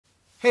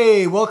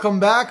Hey, welcome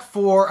back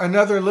for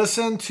another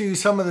listen to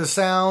some of the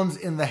sounds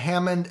in the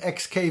Hammond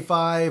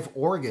XK5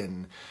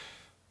 organ.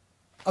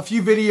 A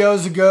few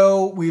videos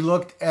ago, we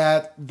looked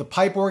at the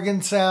pipe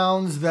organ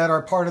sounds that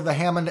are part of the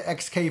Hammond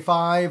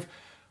XK5.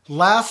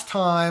 Last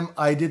time,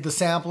 I did the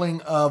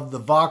sampling of the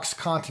Vox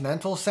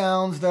Continental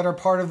sounds that are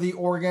part of the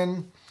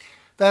organ.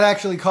 That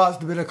actually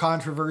caused a bit of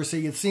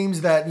controversy. It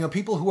seems that,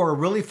 people who are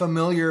really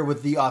familiar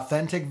with the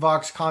authentic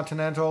Vox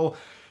Continental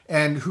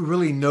and who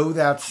really know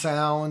that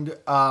sound,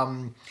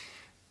 one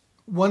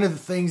of the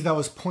things that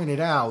was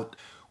pointed out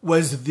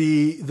was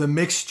the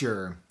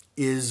mixture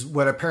is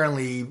what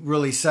apparently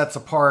really sets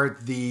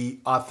apart the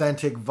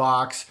authentic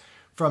Vox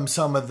from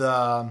some of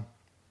the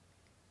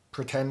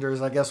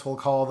pretenders, I guess we'll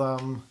call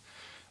them.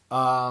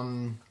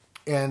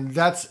 And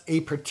that's a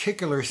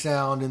particular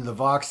sound in the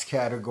Vox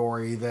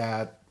category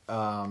that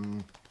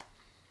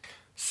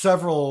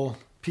several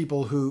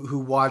people who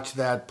watched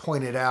that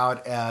pointed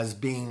out as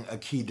being a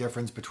key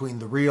difference between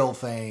the real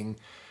thing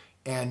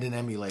and an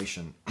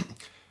emulation.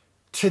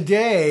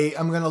 Today,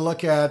 I'm going to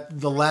look at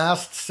the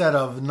last set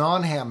of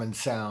non-Hammond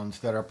sounds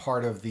that are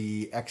part of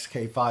the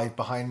XK5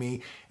 behind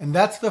me, and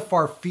that's the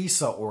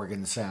Farfisa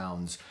organ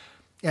sounds.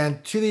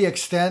 And to the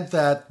extent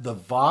that the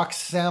Vox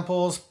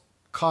samples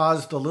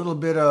caused a little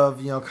bit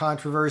of,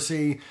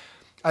 controversy,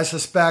 I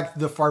suspect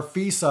the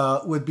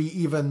Farfisa would be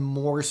even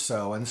more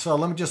so. And so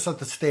let me just set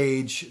the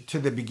stage to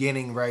the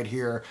beginning right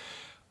here.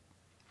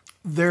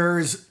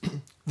 There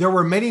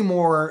were many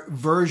more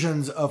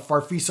versions of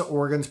Farfisa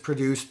organs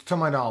produced, to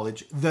my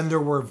knowledge, than there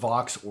were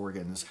Vox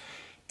organs.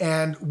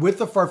 And with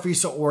the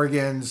Farfisa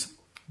organs,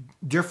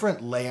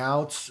 different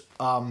layouts.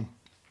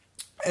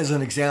 As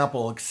an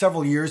example,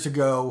 several years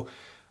ago,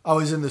 I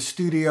was in the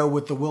studio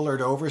with the WILLARD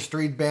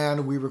Overstreet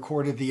band. We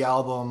recorded the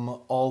album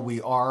All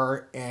We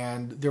Are,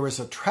 and there was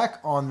a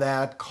track on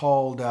that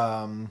called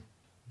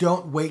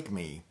Don't Wake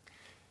Me.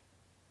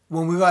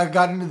 When we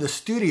got into the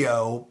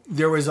studio,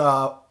 there was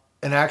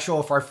an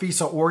actual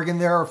Farfisa organ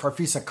there, a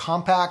Farfisa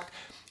compact,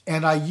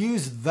 and I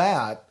used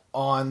that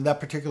on that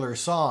particular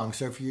song.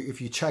 So if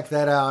you check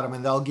that out,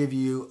 they'll give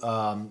you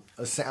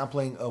a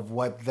sampling of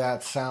what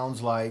that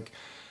sounds like.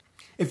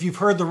 If you've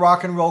heard the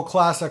rock and roll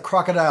classic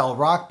Crocodile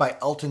Rock by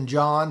Elton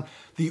John,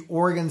 the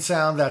organ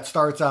sound that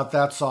starts out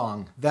that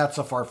song, that's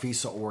a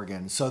Farfisa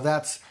organ. So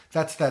that's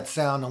that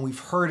sound, and we've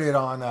heard it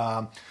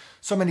on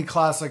so many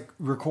classic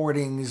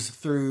recordings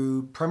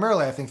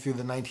primarily I think through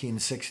the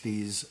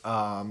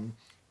 1960s.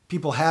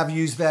 People have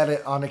used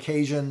that on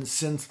occasion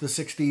since the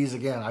 60s.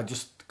 Again, I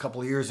just a couple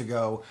of years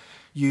ago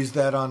used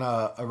that on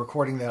a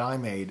recording that I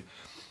made.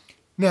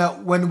 Now,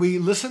 when we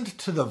listened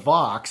to the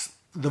Vox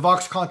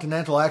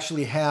Continental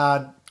actually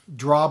had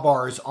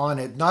drawbars on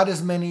it, not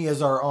as many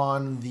as are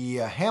on the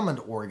Hammond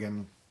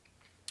organ,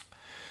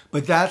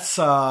 but that's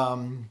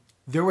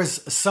there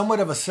was somewhat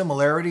of a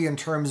similarity in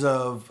terms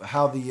of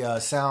how the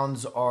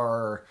sounds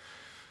are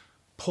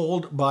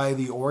pulled by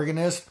the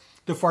organist.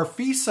 The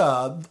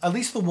Farfisa, at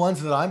least the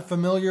ones that I'm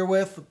familiar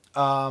with,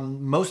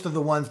 most of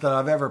the ones that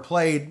I've ever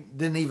played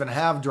didn't even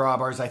have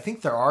drawbars. I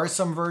think there are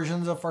some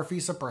versions of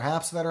Farfisa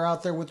perhaps that are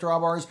out there with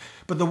drawbars,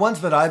 but the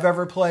ones that I've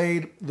ever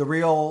played, the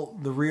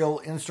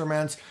real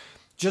instruments,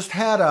 just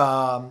had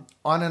on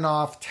and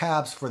off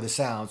tabs for the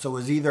sound. So it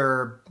was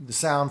either the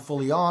sound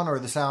fully on or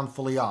the sound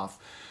fully off.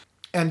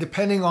 And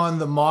depending on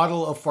the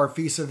model of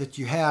Farfisa that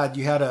you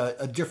had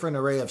a different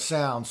array of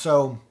sound.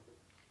 So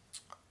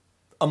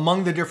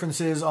among the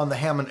differences on the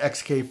Hammond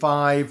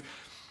XK5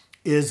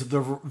 is the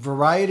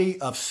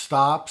variety of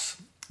stops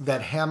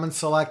that Hammond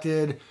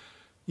selected,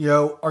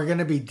 are going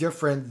to be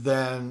different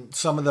than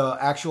some of the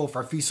actual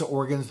Farfisa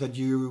organs that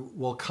you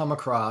will come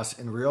across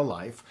in real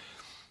life.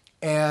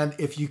 And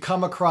if you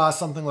come across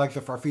something like the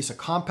Farfisa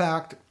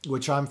compact,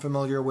 which I'm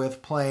familiar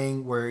with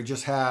playing, where it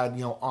just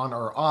had, on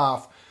or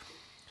off,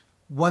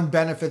 one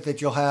benefit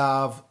that you'll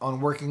have on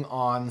working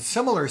on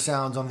similar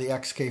sounds on the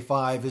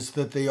XK5 is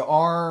that they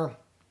are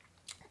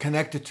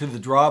connected to the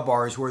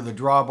drawbars, where the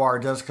drawbar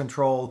does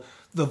control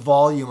the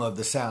volume of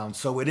the sound.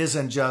 So it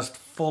isn't just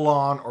full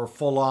on or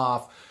full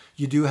off.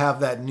 You do have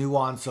that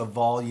nuance of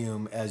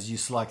volume as you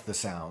select the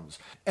sounds.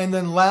 And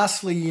then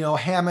lastly,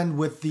 Hammond,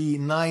 with the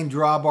 9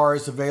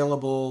 drawbars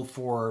available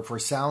for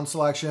sound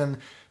selection,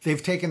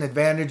 they've taken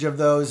advantage of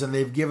those and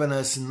they've given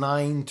us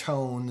 9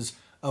 tones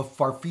of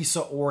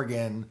Farfisa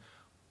organ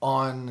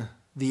on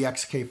the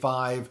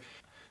XK5.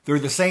 They're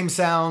the same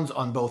sounds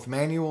on both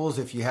manuals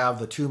if you have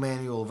the 2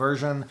 manual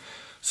version.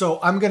 So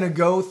I'm going to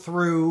go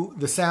through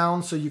the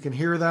sounds so you can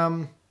hear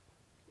them.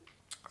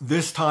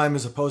 This time,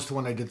 as opposed to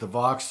when I did the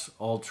Vox,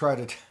 I'll try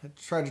to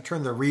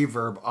turn the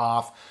reverb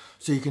off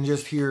so you can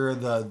just hear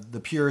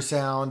the pure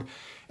sound.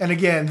 And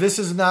again, this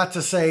is not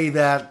to say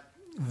that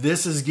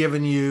this is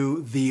giving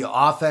you the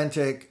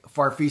authentic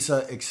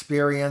Farfisa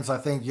experience. I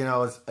think,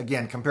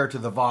 again, compared to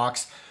the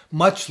Vox,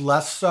 much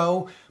less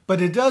so.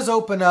 But it does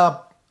open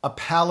up a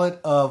palette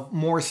of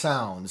more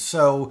sounds.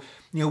 So,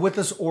 with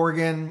this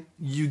organ,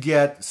 you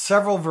get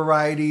several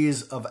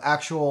varieties of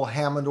actual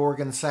Hammond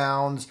organ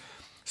sounds.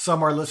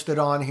 Some are listed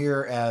on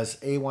here as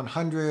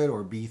A100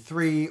 or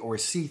B3 or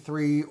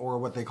C3 or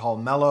what they call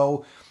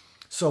mellow.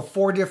 So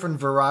 4 different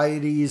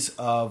varieties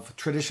of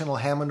traditional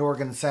Hammond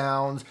organ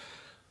sounds.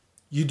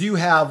 You do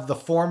have the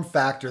form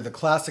factor, the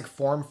classic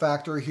form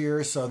factor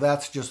here, so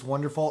that's just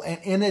wonderful. And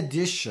in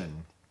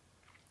addition,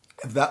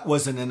 if that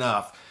wasn't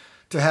enough,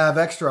 to have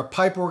extra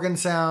pipe organ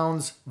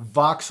sounds,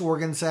 Vox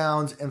organ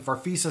sounds, and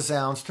Farfisa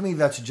sounds, to me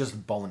that's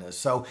just bonus.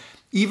 So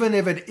even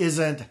if it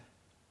isn't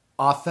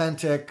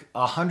authentic,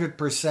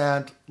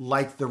 100%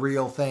 like the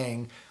real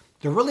thing,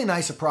 they're really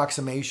nice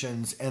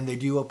approximations and they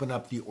do open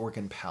up the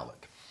organ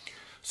palette.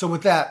 So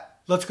with that,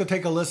 let's go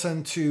take a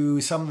listen to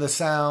some of the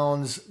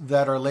sounds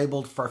that are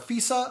labeled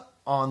Farfisa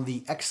on the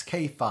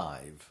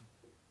XK5.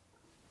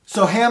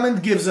 So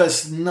Hammond gives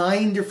us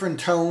 9 different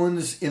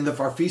tones in the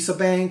Farfisa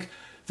bank.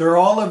 They're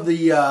all of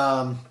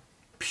the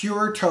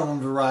pure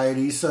tone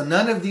varieties, so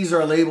none of these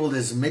are labeled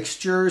as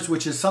mixtures,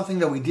 which is something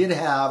that we did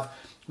have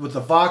with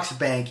the Vox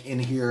bank in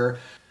here.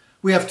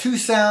 We have 2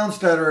 sounds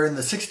that are in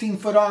the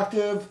 16-foot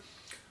octave.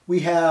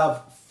 We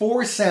have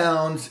 4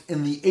 sounds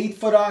in the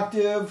 8-foot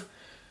octave,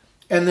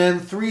 and then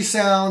 3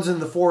 sounds in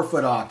the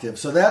 4-foot octave.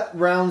 So that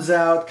rounds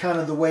out kind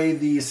of the way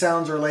the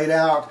sounds are laid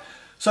out.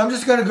 So I'm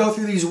just going to go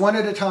through these one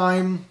at a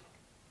time.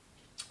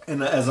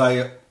 And as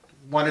I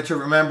wanted to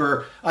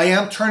remember, I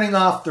am turning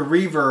off the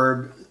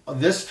reverb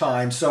this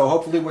time. So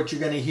hopefully what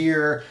you're going to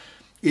hear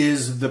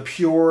is the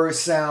pure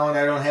sound.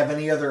 I don't have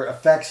any other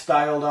effects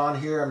dialed on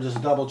here. I'm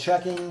just double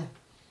checking.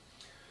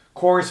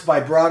 Chorus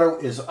vibrato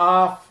is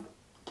off.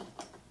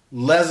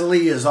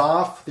 Leslie is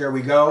off. There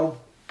we go.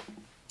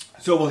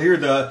 So we'll hear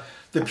the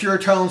pure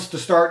tones to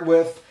start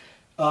with.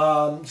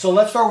 So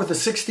let's start with the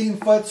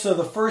 16-foot. So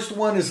the first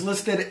one is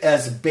listed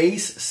as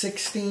bass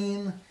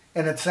 16,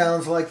 and it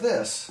sounds like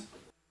this.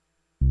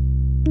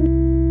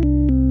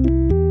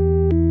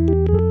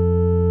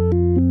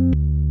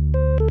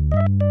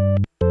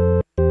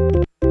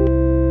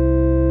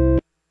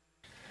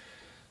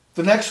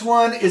 The next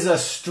one is a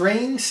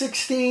string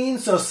 16,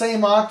 so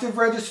same octave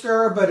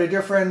register, but a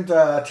different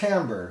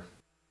timbre.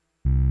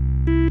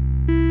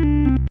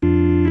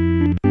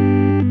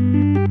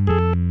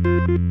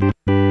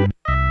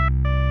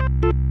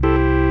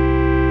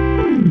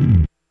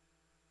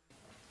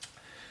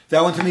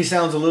 That one to me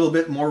sounds a little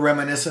bit more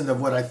reminiscent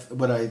of what I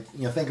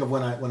think of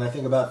when I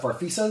think about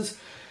Farfisas.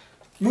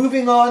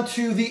 Moving on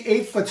to the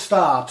 8-foot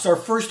stops. Our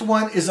first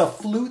one is a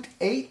flute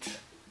 8.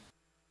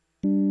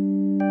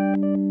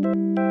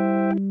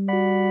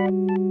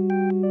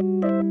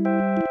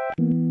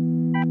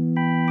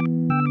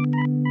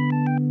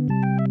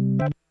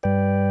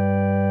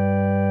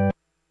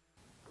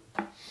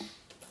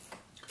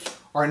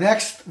 Our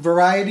next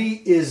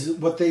variety is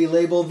what they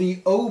label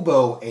the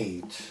oboe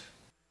 8.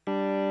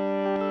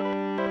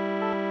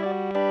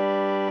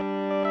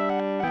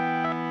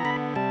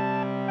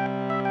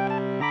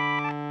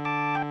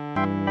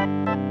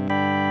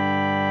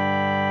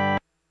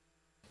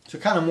 So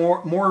kind of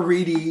more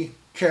reedy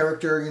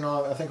character, you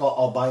know, I think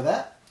I'll buy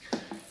that.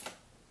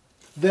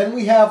 Then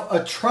we have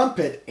a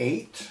trumpet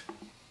 8.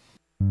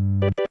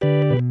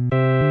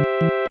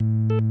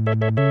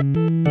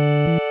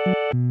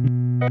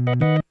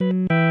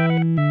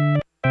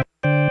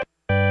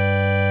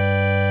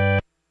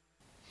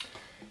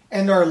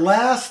 And our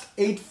last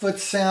 8-foot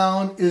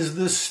sound is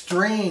the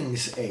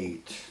strings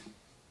 8.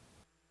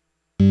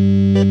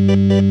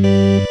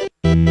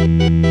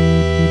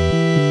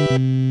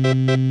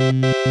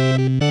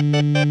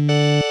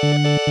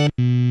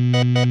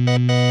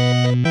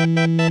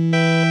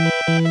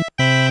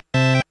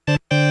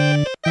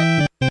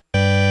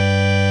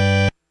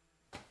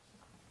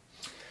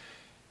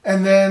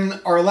 And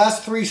then our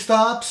last 3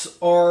 stops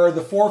are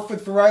the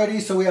 4-foot variety.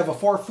 So we have a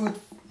 4-foot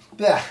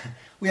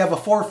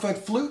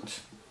flute.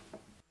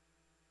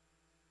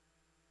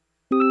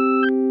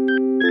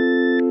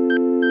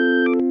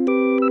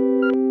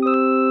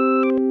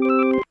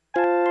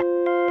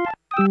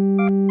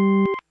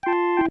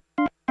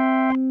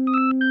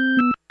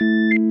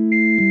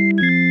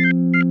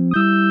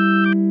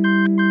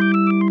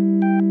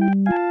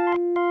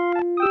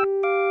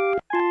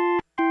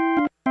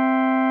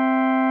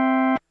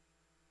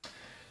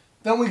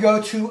 Then we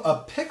go to a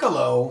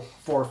piccolo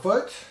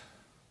 4-foot.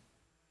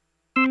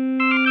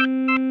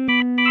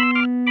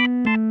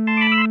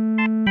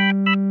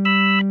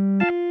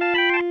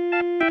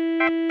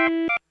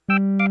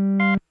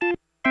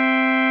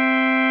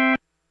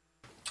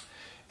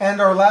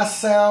 And our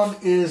last sound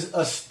is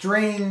a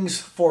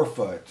strings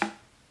 4-foot.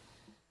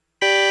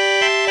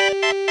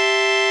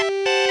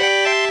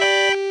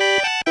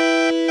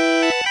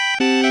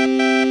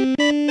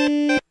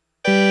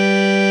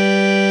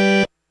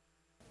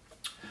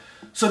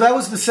 So that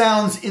was the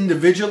sounds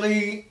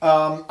individually.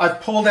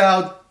 I've pulled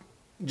out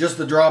just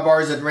the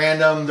drawbars at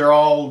random. They're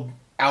all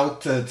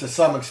out to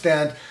some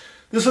extent.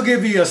 This will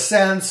give you a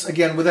sense,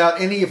 again,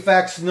 without any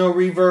effects, no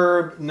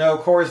reverb, no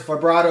chorus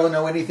vibrato,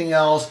 no anything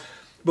else.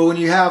 But when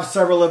you have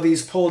several of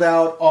these pulled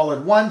out all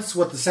at once,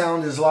 what the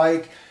sound is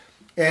like.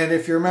 And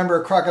if you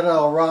remember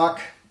Crocodile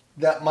Rock,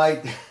 that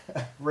might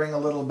ring a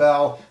little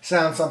bell,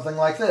 sound something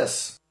like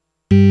this.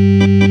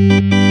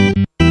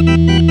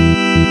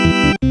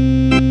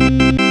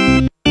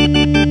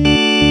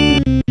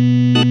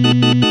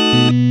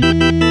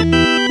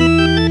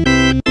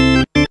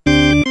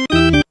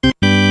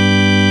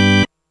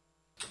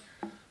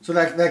 So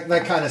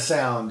that kind of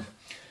sound.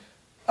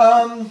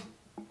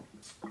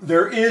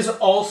 There is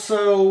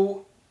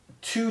also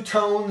 2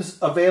 tones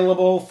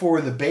available for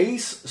the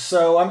bass,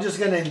 so I'm just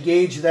going to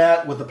engage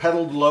that with the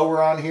pedal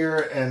lower on here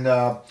and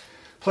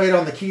play it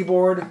on the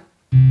keyboard.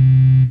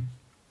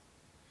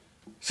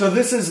 So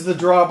this is the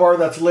drawbar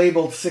that's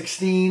labeled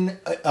 16.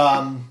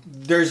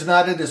 There's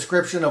not a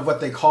description of what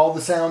they call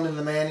the sound in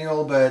the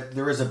manual, but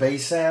there is a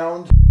bass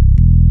sound.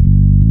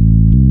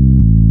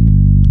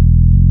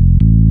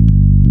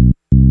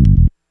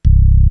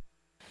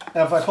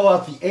 Now if I pull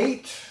out the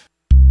 8,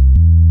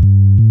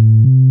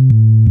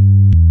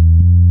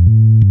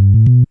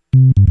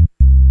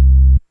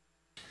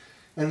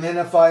 and then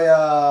if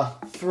I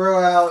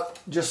throw out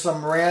just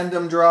some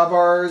random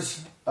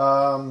drawbars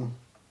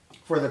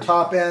for the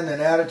top end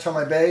and add it to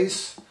my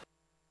bass.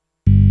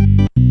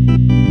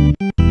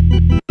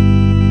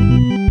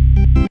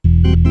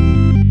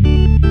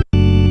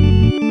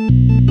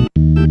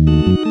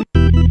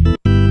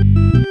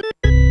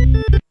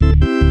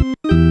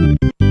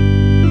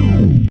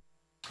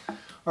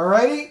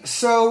 Alrighty,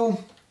 so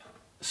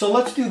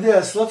let's do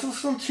this. Let's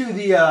listen to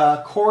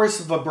the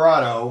chorus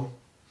vibrato.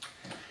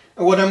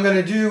 And what I'm going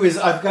to do is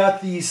I've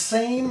got the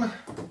same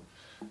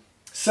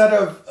set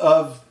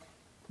of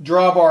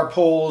drawbar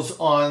pulls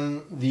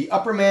on the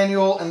upper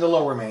manual and the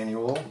lower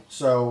manual.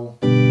 So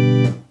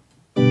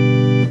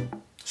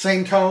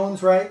same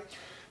tones, right?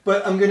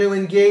 But I'm going to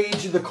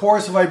engage the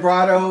chorus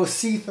vibrato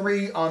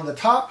C3 on the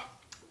top,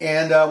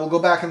 and we'll go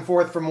back and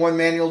forth from one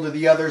manual to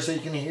the other so you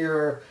can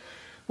hear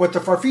what the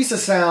Farfisa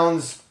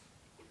sounds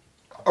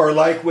are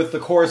like with the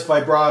chorus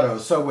vibrato.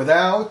 So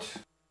without,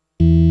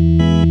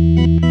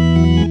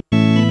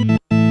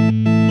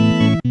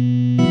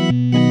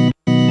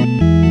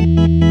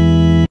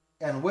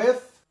 and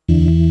with,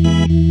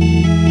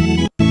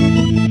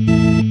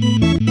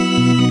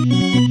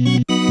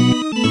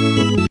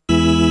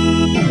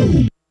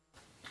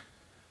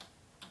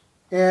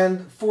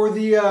 and for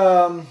the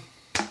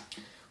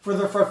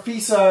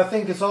Farfisa, I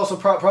think it's also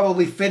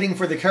probably fitting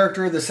for the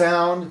character of the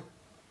sound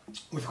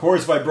with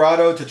chorus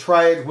vibrato to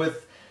try it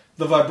with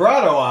the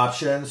vibrato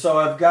option. So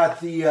I've got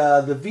the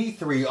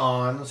V3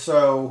 on.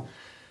 So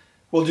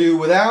we'll do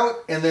without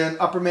and then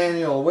upper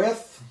manual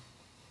with.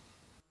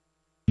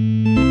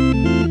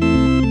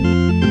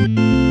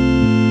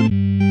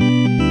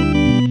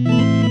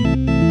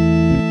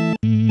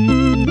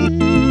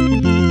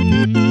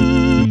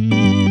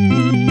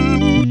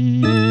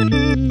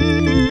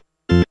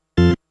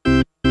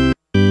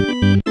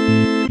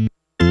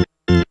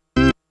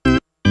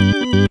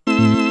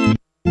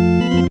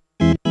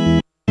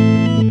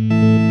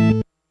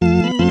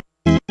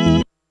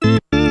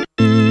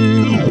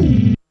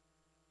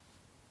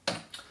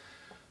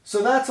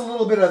 So that's a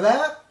little bit of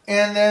that.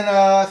 And then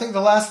I think the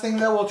last thing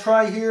that we'll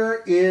try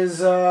here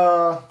is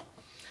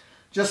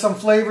just some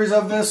flavors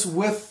of this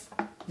with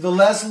the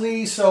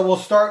Leslie. So we'll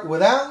start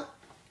without,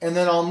 and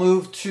then I'll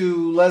move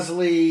to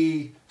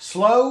Leslie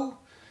slow,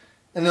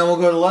 and then we'll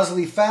go to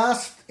Leslie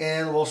fast,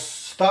 and we'll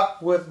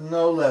stop with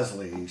no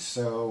Leslie.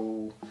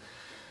 So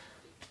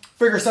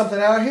figure something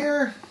out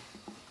here.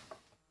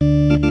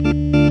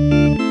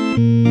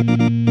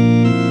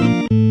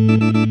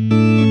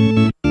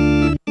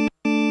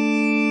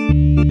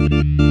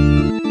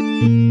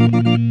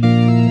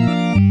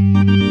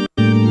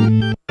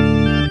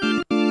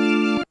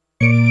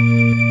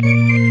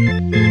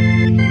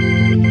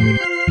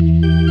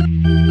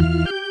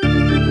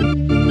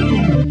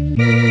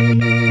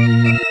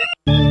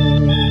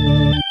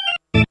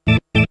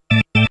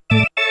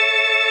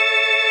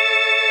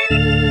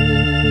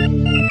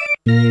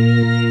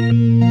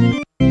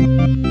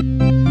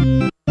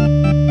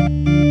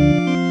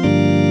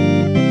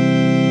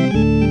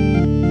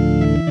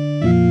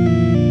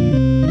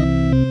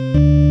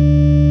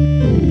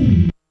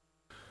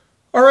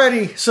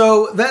 Alrighty,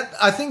 so that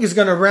I think is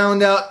going to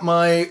round out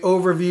my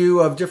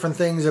overview of different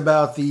things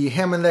about the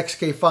Hammond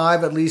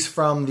XK5, at least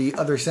from the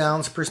other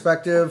sounds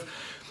perspective.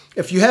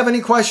 If you have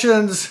any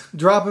questions,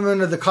 drop them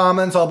into the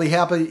comments. I'll be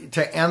happy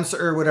to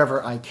answer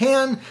whatever I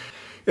can.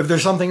 If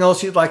there's something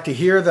else you'd like to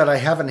hear that I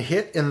haven't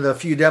hit in the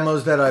few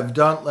demos that I've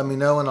done, let me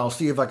know and I'll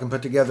see if I can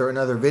put together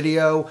another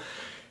video.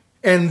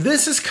 And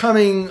this is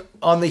coming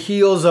on the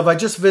heels of, I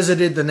just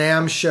visited the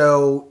NAMM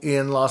show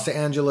in Los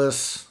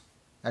Angeles,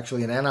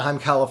 actually in Anaheim,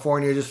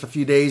 California, just a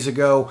few days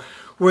ago,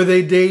 where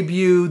they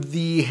debuted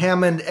the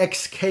Hammond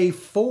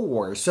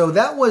XK4. So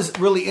that was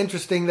really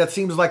interesting. That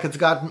seems like it's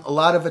gotten a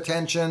lot of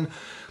attention.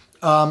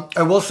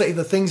 I will say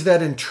the things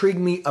that intrigue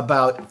me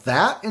about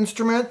that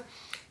instrument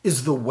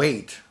is the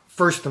weight,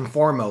 first and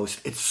foremost.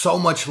 It's so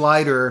much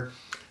lighter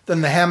than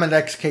the Hammond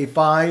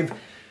XK5.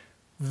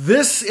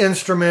 This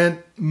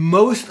instrument,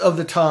 most of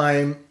the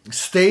time,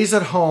 stays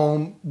at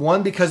home,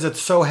 one, because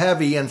it's so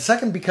heavy, and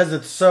second, because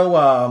it's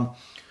so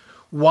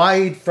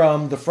wide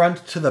from the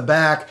front to the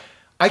back.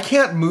 I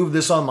can't move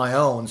this on my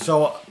own.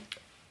 So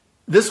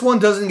this one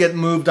doesn't get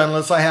moved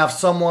unless I have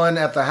someone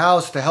at the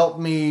house to help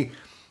me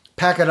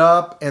pack it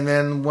up. And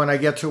then when I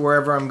get to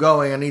wherever I'm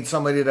going, I need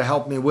somebody to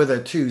help me with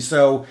it too.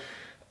 So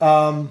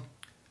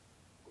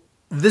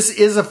this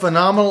is a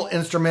phenomenal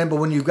instrument, but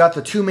when you've got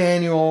the 2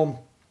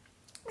 manual,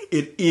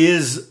 it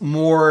is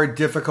more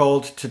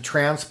difficult to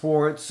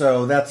transport.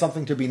 So that's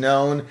something to be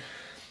known.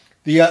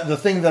 The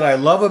thing that I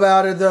love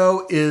about it,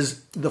 though,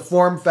 is the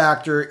form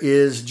factor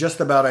is just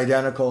about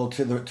identical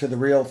to the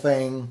real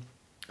thing.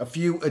 A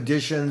few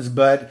additions,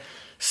 but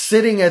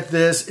sitting at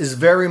this is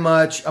very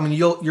much, I mean,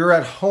 you're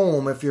at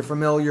home if you're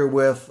familiar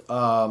with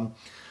a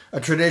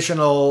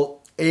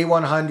traditional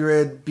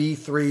A100,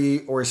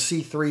 B3, or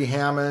C3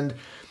 Hammond.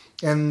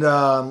 And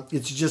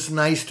it's just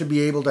nice to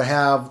be able to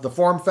have the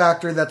form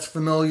factor that's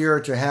familiar,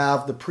 to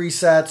have the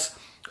presets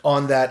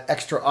on that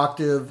extra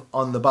octave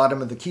on the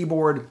bottom of the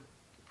keyboard.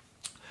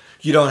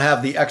 You don't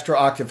have the extra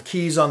octave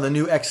keys on the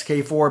new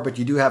XK4, but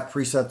you do have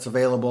presets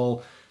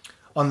available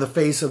on the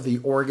face of the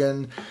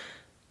organ.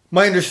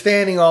 My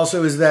understanding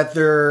also is that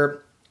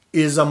there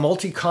is a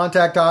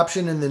multi-contact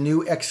option in the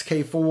new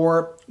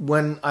XK4.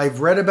 When I've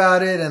read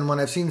about it and when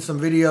I've seen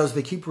some videos,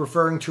 they keep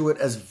referring to it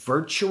as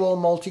virtual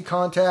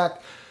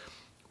multi-contact,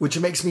 which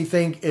makes me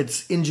think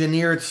it's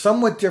engineered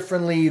somewhat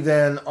differently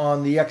than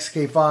on the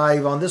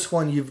XK5. On this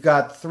one, you've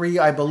got 3,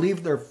 I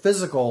believe they're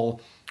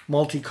physical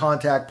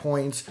multi-contact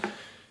points.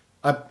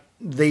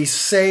 They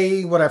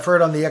say, what I've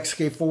heard on the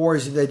XK4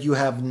 is that you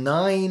have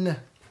 9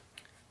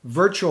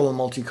 virtual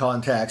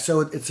multi-contact. So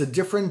it's a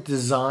different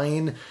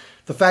design.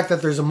 The fact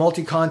that there's a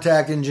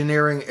multi-contact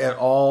engineering at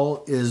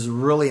all is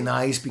really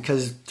nice,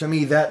 because to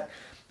me that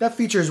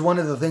feature is one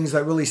of the things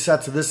that really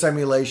sets this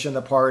emulation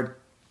apart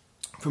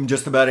from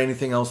just about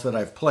anything else that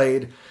I've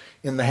played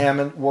in the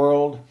Hammond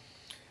world.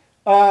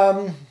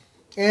 And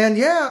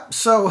yeah,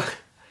 so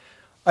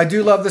I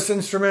do love this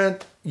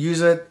instrument.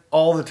 Use it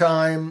all the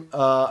time.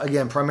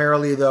 Again,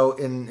 primarily though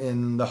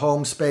in the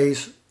home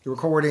space,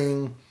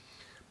 recording,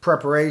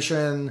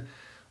 preparation.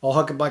 I'll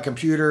hook up my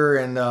computer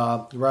and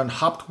run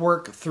hopped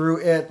work through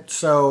it.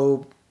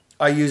 So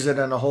I use it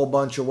in a whole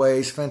bunch of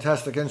ways.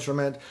 Fantastic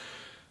instrument.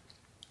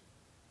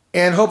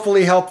 And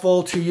hopefully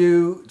helpful to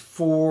you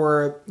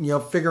for,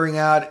 figuring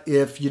out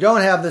if you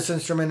don't have this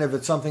instrument, if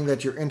it's something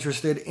that you're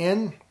interested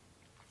in.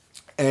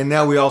 And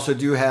now we also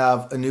do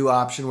have a new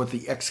option with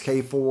the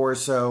XK4.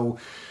 So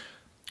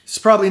it's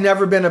probably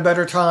never been a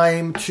better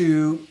time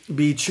to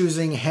be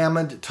choosing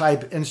Hammond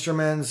type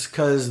instruments,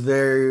 because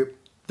they're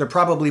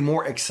probably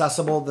more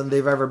accessible than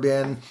they've ever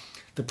been.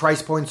 The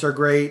price points are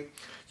great.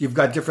 You've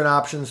got different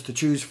options to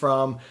choose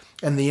from,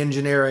 and the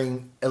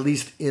engineering, at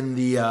least in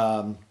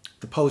the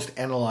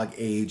post-analog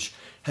age,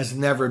 has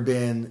never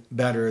been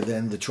better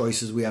than the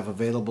choices we have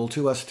available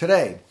to us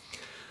today.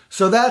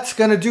 So that's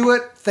going to do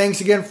it.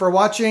 Thanks again for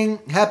watching.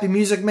 Happy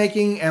music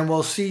making, and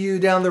we'll see you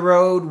down the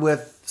road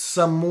with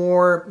some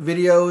more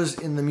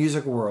videos in the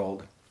music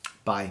world.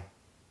 Bye.